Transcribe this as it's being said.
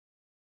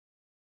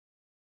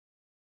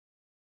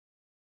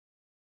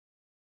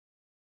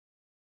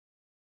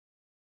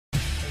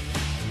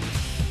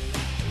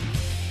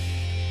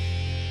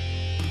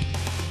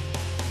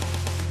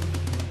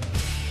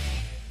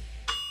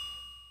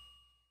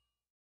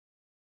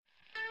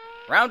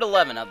Round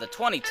 11 of the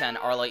 2010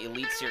 ARLA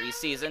Elite Series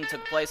season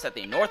took place at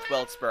the North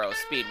Wilkesboro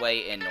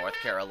Speedway in North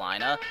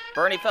Carolina.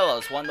 Bernie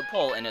Fellows won the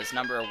pole in his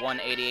number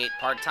 188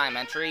 part-time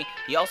entry.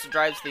 He also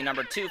drives the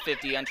number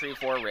 250 entry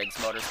for Riggs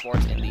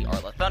Motorsports in the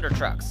ARLA Thunder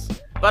Trucks.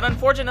 But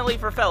unfortunately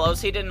for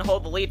Fellows, he didn't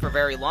hold the lead for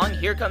very long.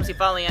 Here comes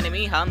Ifali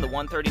Animiha, the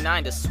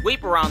 139, to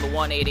sweep around the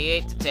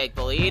 188 to take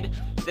the lead.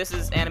 This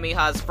is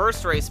Animiha's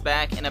first race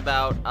back in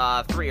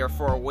about 3 or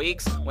 4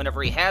 weeks.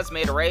 Whenever he has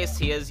made a race,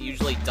 he has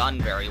usually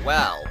done very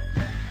well.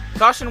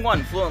 Caution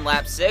 1 flew in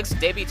lap 6.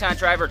 Debutant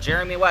driver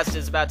Jeremy West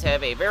is about to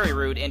have a very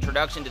rude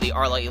introduction to the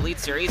ARLA Elite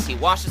Series. He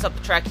washes up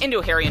the track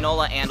into Harry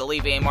Inola and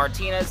Olivier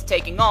Martinez,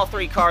 taking all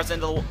 3 cars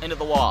into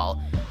the wall.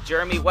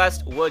 Jeremy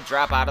West would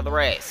drop out of the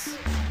race.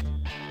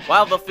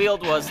 While the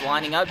field was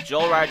lining up,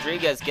 Joel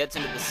Rodriguez gets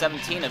into the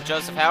 17 of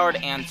Joseph Howard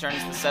and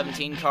turns the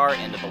 17 car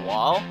into the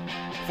wall.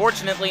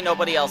 Fortunately,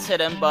 nobody else hit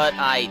him, but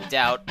I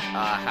doubt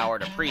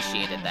Howard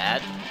appreciated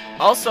that.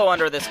 Also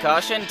under this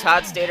caution,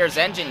 Todd Stater's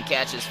engine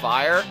catches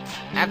fire.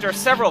 After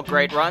several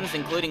great runs,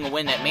 including a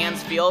win at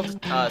Mansfield,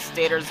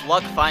 Stater's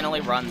luck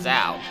finally runs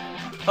out.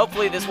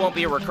 Hopefully this won't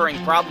be a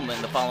recurring problem in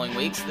the following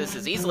weeks. This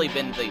has easily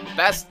been the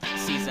best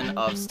season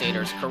of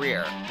Stater's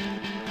career.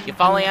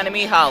 Ifali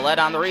Animiha led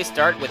on the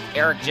restart with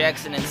Eric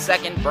Jackson in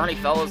second, Bernie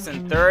Fellows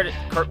in third,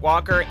 Kurt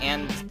Walker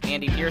and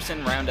Andy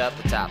Pearson round up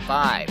the top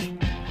 5.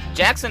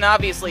 Jackson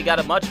obviously got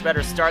a much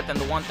better start than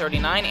the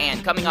 139,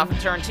 and coming off of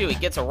turn 2, he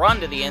gets a run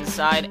to the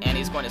inside, and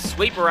he's going to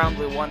sweep around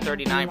the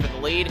 139 for the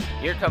lead.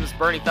 Here comes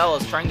Bernie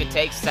Fellows trying to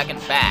take second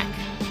back.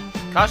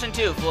 Caution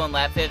 2 flew in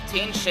lap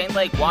 15. Shane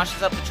Lake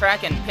washes up the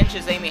track and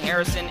pinches Amy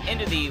Harrison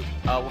into the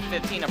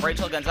 15 of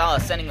Rachel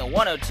Gonzalez, sending the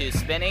 102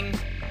 spinning.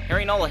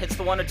 Harry Nola hits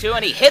the 102,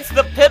 and he hits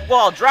the pit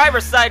wall,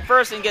 driver's side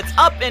first, and gets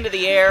up into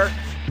the air.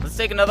 Let's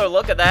take another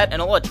look at that.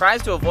 Inola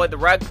tries to avoid the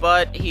wreck,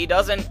 but he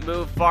doesn't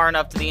move far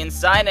enough to the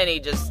inside, and he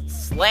just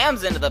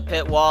slams into the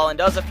pit wall and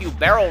does a few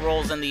barrel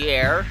rolls in the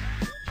air.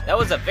 That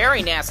was a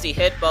very nasty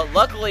hit, but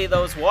luckily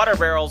those water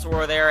barrels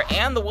were there,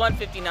 and the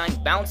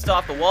 159 bounced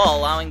off the wall,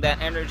 allowing that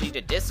energy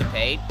to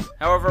dissipate.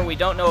 However, we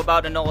don't know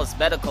about Inola's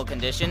medical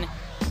condition.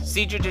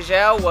 Siju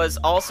Dejau was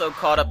also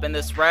caught up in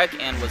this wreck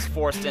and was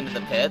forced into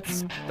the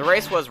pits. The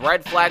race was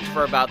red flagged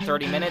for about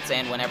 30 minutes,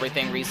 and when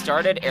everything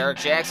restarted, Eric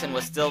Jackson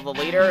was still the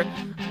leader.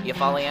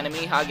 Ifali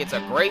Animiha gets a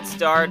great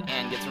start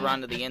and gets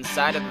around to the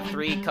inside of the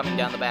 3 coming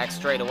down the back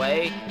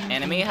straightaway.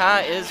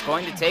 Animiha is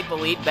going to take the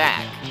lead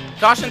back.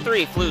 Caution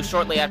 3 flew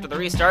shortly after the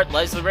restart.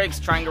 Leslie Riggs,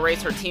 trying to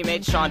race her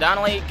teammate Sean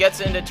Donnelly,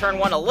 gets into turn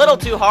 1 a little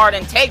too hard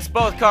and takes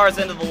both cars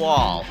into the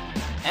wall.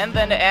 And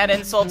then to add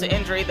insult to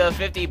injury, the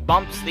 50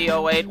 bumps the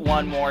 08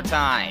 one more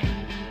time.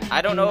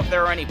 I don't know if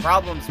there are any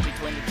problems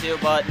between the two,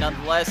 but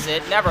nonetheless,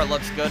 it never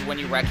looks good when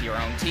you wreck your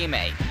own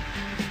teammate.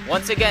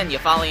 Once again,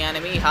 Ifali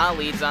Animiha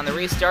leads on the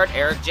restart.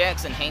 Eric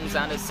Jackson hangs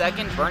on to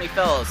second. Bernie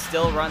Fellows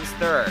still runs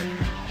third.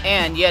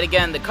 And yet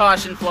again, the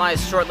caution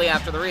flies shortly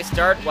after the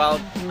restart. While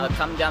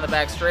coming down the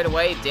back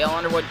straightaway, Dale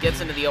Underwood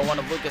gets into the 01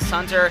 of Lucas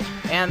Hunter,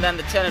 and then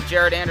the 10 of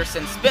Jared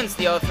Anderson spins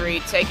the 03,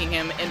 taking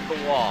him into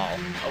the wall,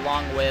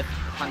 along with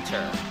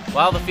Hunter.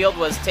 While the field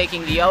was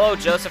taking the yellow,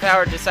 Joseph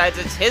Howard decides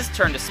it's his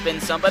turn to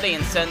spin somebody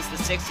and sends the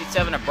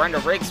 67 of Brenda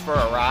Riggs for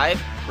a ride.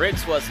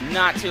 Riggs was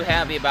not too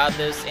happy about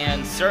this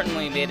and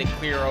certainly made it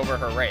clear over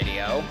her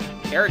radio.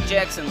 Eric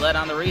Jackson led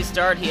on the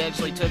restart. He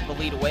actually took the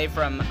lead away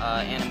from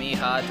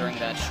Animiha during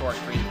that short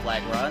green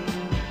flag run.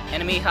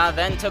 Animiha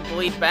then took the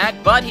lead back,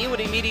 but he would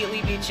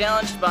immediately be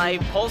challenged by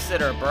pole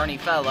sitter Bernie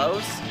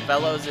Fellows.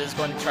 Fellows is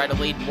going to try to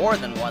lead more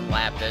than one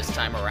lap this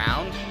time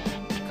around.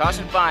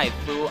 Caution 5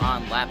 flew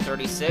on lap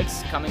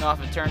 36. Coming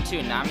off of turn 2,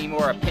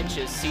 Namimura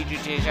pinches Siju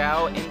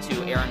Dejau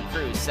into Aaron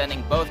Cruz,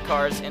 sending both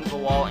cars into the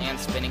wall and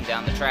spinning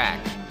down the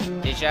track.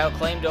 Dejau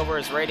claimed over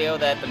his radio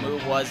that the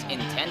move was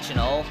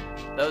intentional.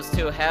 Those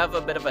two have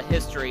a bit of a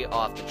history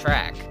off the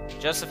track.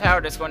 Joseph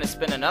Howard is going to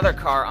spin another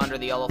car under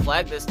the yellow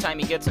flag. This time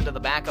he gets into the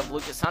back of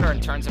Lucas Hunter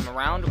and turns him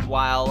around,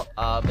 while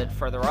a bit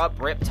further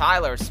up, Rip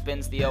Tyler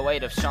spins the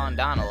 08 of Sean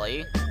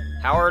Donnelly.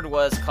 Howard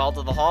was called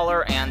to the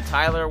hauler, and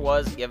Tyler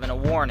was given a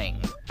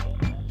warning.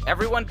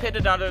 Everyone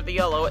pitted under the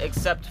yellow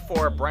except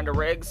for Brenda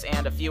Riggs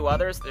and a few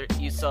others.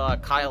 You saw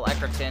Kyle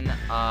Eckerton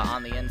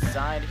on the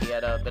inside. He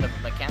had a bit of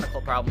a mechanical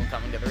problem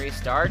coming to the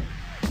restart.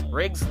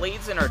 Riggs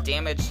leads in her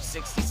damaged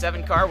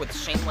 67 car with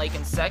Shane Lake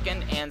in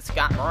second and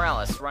Scott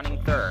Morales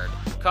running third.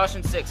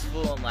 Caution 6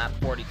 flew in lap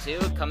 42.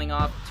 Coming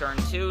off turn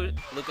 2,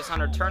 Lucas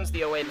Hunter turns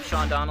the 08 of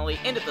Sean Donnelly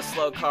into the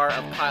slow car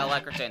of Kyle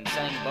Eckerton,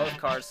 sending both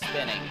cars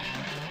spinning.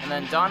 And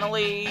then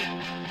Donnelly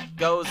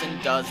goes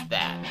and does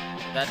that.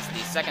 That's the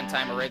second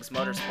time a Riggs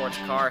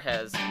Motorsports car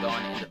has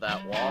gone into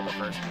that wall, the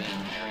first being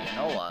Harry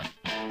Inola.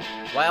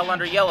 While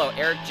under yellow,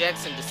 Eric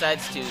Jackson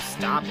decides to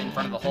stop in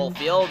front of the whole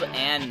field,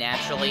 and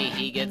naturally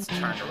he gets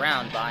turned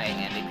around by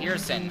Andy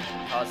Pearson,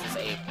 causes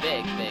a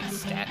big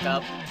stack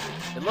up.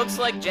 It looks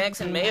like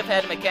Jackson may have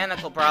had a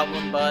mechanical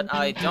problem, but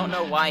I don't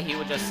know why he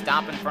would just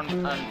stop in front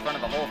of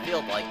the whole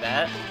field like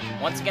that.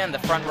 Once again, the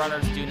front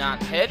runners do not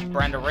pit.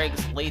 Brenda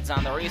Riggs leads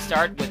on the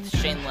restart with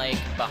Shane Lake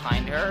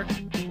behind her.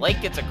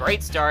 Lake gets a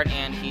great start,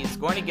 and he's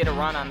going to get a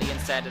run on the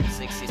inside of the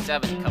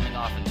 67 coming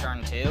off in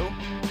turn 2.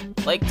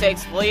 Lake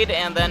takes the lead,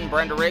 and then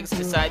Brenda Riggs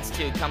decides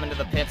to come into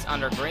the pits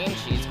under green.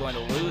 She's going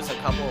to lose a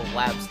couple of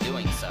laps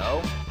doing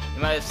so.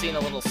 You might have seen a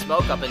little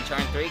smoke up in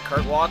turn 3.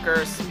 Kurt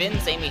Walker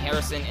spins Amy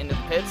Harrison into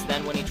the pits.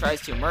 Then when he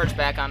tries to merge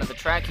back onto the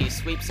track, he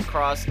sweeps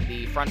across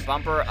the front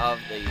bumper of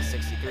the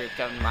 63 of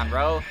Kevin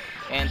Monroe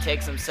and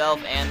takes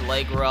himself and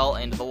Leigh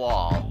Gurel into the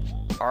wall.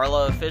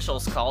 ARLA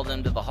officials called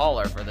him to the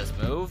hauler for this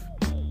move.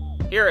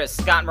 Here is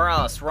Scott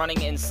Morales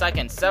running in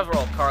second,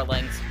 several car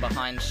lengths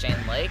behind Shane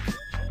Lake.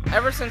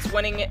 Ever since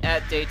winning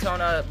at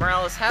Daytona,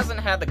 Morales hasn't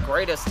had the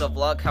greatest of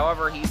luck.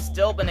 However, he's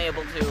still been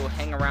able to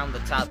hang around the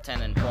top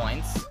 10 in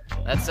points.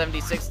 That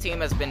 76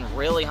 team has been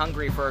really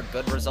hungry for a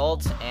good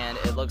result, and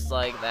it looks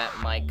like that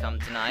might come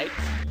tonight.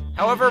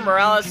 However,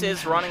 Morales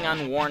is running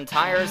on worn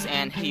tires,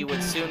 and he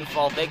would soon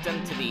fall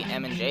victim to the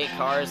M&J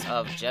cars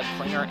of Jeb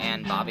Klinger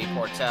and Bobby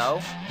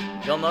Porteau.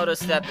 You'll notice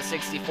that the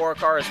 64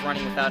 car is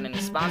running without any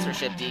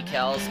sponsorship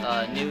decals.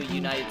 A new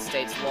United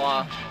States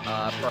law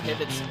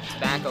prohibits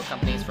tobacco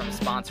companies from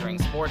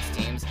sponsoring sports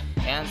teams,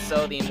 and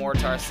so the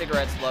Mortar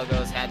Cigarettes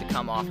logos had to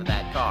come off of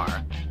that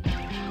car.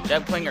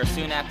 Jeb Klinger,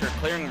 soon after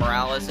clearing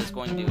Morales, is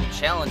going to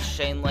challenge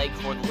Shane Lake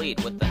for the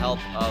lead with the help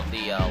of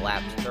the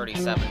lapped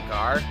 37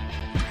 car.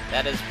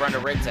 That is Brenda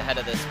Riggs ahead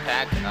of this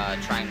pack,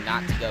 trying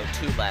not to go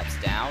 2 laps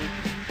down.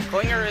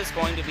 Klinger is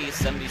going to be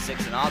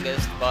 76 in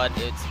August, but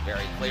it's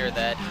very clear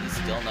that he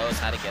still knows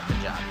how to get the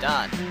job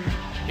done.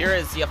 Here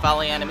is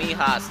Yafali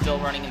Anamija still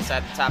running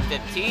inside the top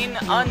 15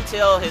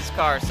 until his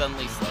car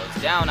suddenly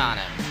slows down on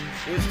him.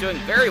 He was doing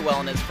very well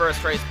in his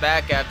first race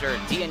back after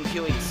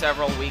DNQing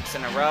several weeks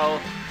in a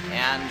row,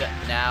 and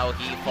now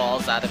he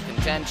falls out of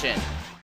contention.